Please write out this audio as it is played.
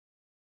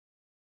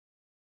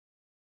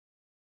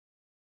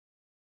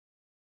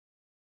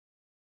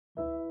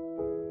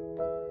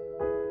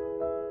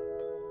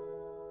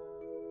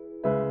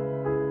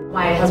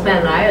My husband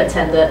and I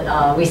attended,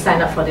 we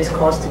signed up for this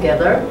course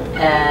together,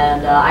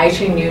 and I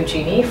actually knew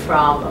Jeannie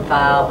from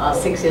about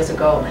 6 years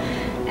ago.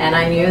 And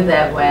I knew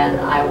that when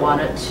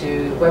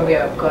we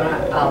were going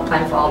to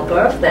plan for our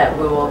birth, that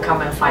we will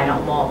come and find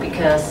out more,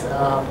 because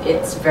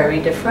it's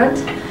very different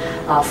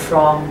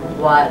from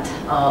what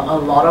a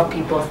lot of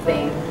people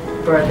think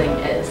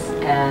birthing is.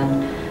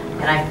 And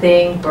I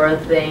think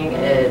birthing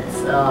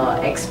is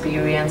an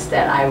experience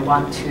that I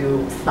want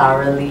to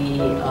thoroughly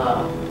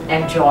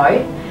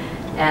enjoy.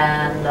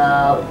 And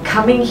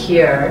coming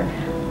here,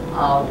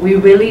 we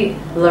really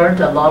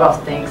learned a lot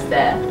of things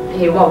that,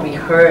 hey, what we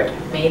heard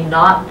may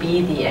not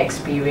be the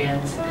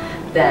experience,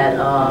 that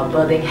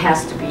birthing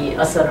has to be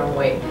a certain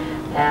way.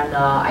 And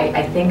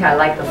I think I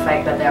like the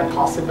fact that there are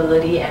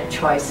possibility and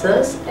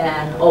choices,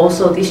 and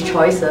also these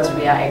choices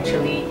we are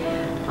actually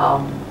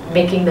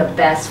making the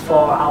best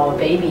for our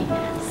baby.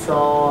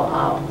 So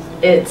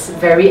it's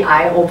very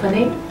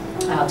eye-opening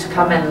to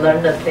come and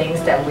learn the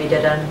things that we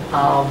didn't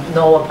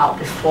know about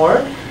before.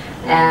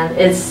 And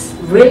it's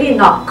really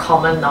not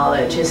common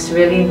knowledge. It's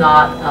really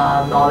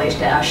not knowledge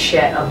that are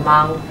shared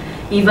among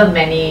even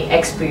many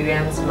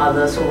experienced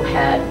mothers who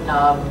had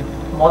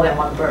more than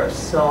one birth.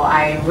 So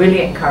I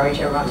really encourage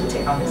everyone to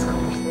take on this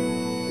course.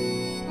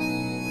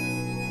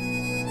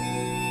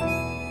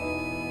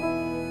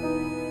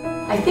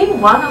 I think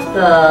one of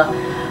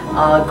the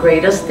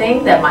greatest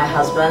thing that my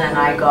husband and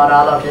I got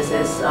out of this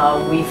is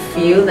we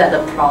feel that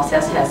the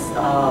process has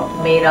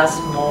made us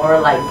more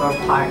like birth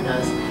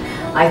partners.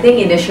 I think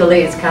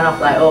initially it's kind of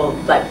like, oh,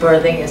 like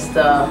birthing is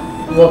the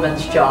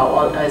woman's job,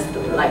 or is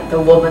like the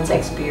woman's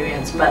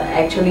experience. But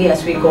actually,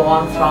 as we go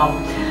on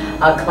from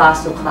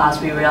class to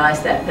class, we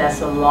realize that there's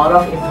a lot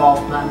of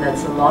involvement,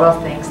 there's a lot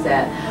of things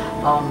that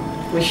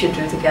we should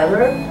do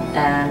together.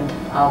 And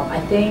I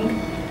think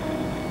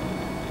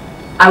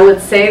I would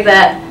say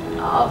that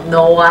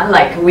no one,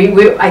 like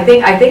I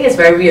think it's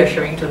very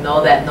reassuring to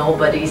know that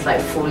nobody's like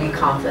fully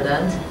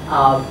confident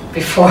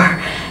before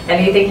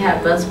anything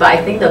happens. But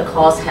I think the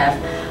course have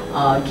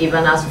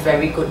given us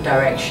very good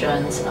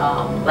directions.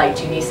 Like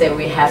Jeannie said,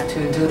 we have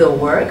to do the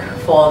work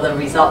for the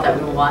result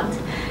that we want,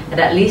 and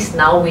at least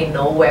now we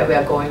know where we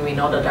are going, we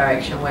know the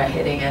direction we're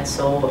heading, and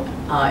so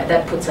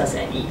that puts us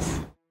at ease.